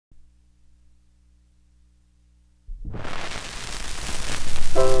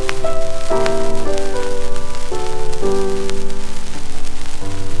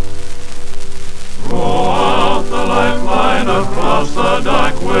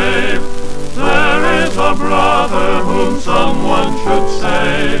brother whom someone should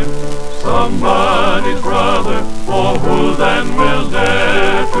save. Somebody's brother, for who then will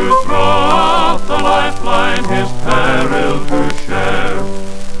dare to throw off the lifeline, his peril to share?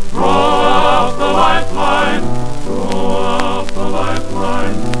 Throw off the lifeline, throw off the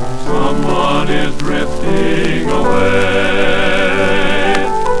lifeline, someone is drifting away.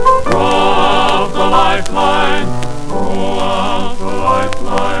 Throw off the lifeline, throw off the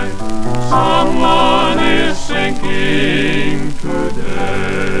lifeline, someone is sinking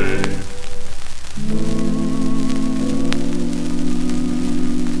today.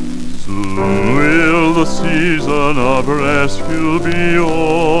 Soon will the season of rescue be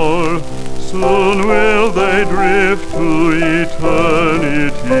o'er. Soon will they drift to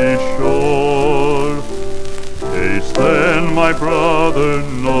eternity's shore. Haste then, my brother,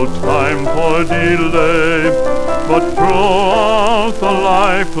 no time for delay, but throw out the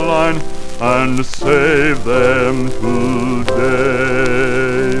lifeline and save them today.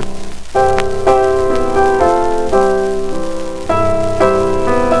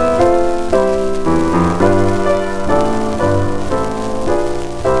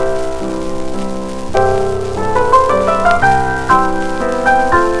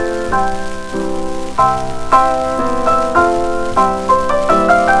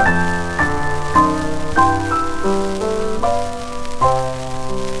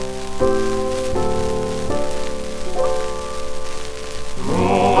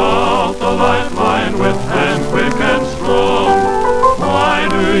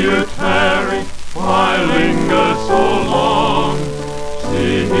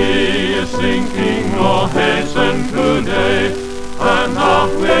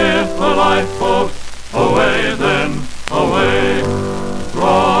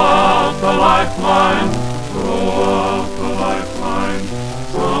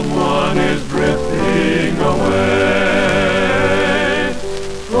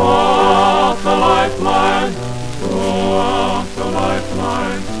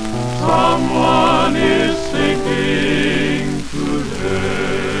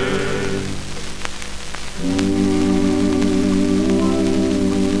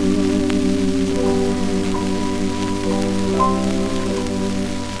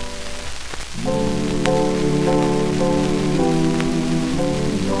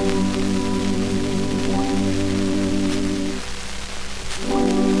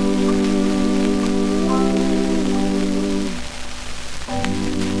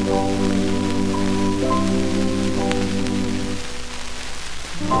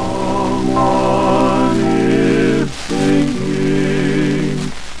 No more.